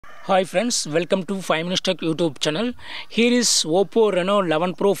Hi friends, welcome to 5 Minutes Tech YouTube channel. Here is Oppo Reno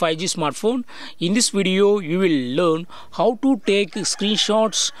 11 Pro 5G smartphone. In this video, you will learn how to take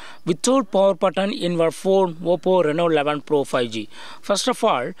screenshots without power button in your phone Oppo Reno 11 Pro 5G. First of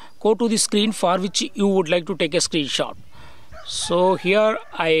all, go to the screen for which you would like to take a screenshot. So here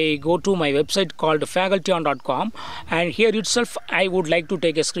I go to my website called facultyon.com, and here itself I would like to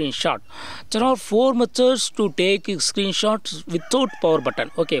take a screenshot. There are 4 methods to take screenshots without power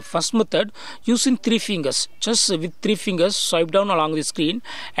button. Okay, first method, using 3 fingers. Just with 3 fingers swipe down along the screen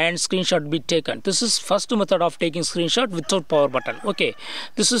and screenshot be taken. This is first method of taking screenshot without power button. Okay,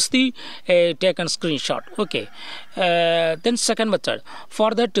 this is the taken screenshot. Okay, then second method.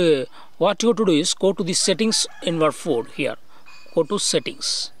 For that what you have to do is go to the settings in your phone. Here go to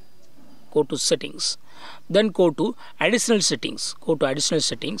settings, then go to additional settings,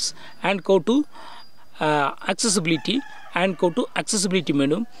 and go to accessibility, and go to accessibility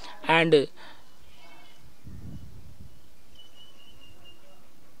menu, and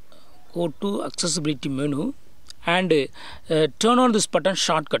turn on this button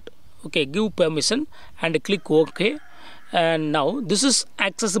shortcut. Okay, give permission and click OK. And now this is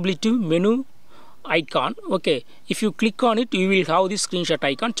accessibility menu icon. Okay, if you click on it, you will have this screenshot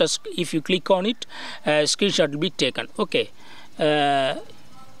icon. Just if you click on it, screenshot will be taken. Okay,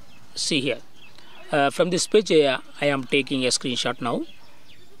 see here from this page I am taking a screenshot now.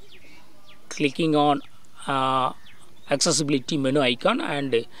 Clicking on accessibility menu icon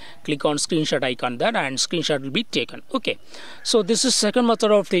and click on screenshot icon there, and screenshot will be taken. Okay, so this is second method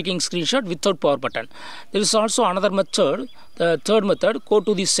of taking screenshot without power button. There is also another method, the third method. Go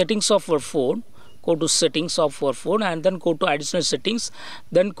to the settings of your phone, and then go to additional settings,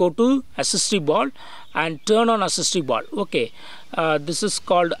 then go to accessory bar and turn on accessory bar. Okay, this is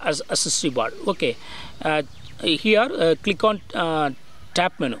called as accessory bar. Okay, here click on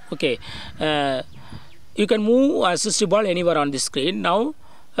tap menu. Okay, you can move accessory bar anywhere on the screen. Now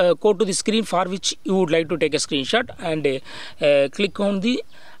go to the screen for which you would like to take a screenshot, and click on the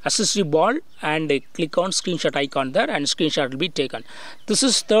accessory bar and click on screenshot icon there, and screenshot will be taken. This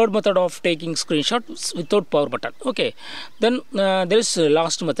is third method of taking screenshot without power button. Okay, then there is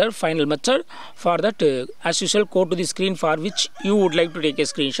last method, final method. For that, as usual, go to the screen for which you would like to take a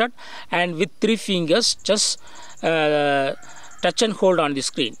screenshot, and with 3 fingers just touch and hold on the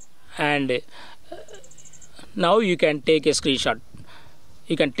screen, and now you can take a screenshot.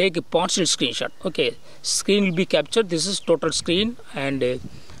 You can take a partial screenshot. Okay, screen will be captured. This is total screen, and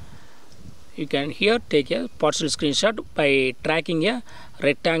you can here take a partial screenshot by tracking a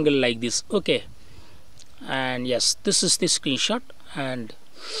rectangle like this. Okay, and yes, this is the screenshot. And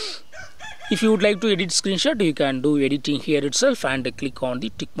if you would like to edit screenshot, you can do editing here itself and click on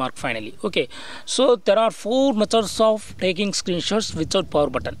the tick mark finally. Okay, so there are 4 methods of taking screenshots without power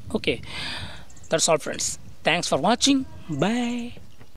button. Okay, that's all friends. Thanks for watching. Bye.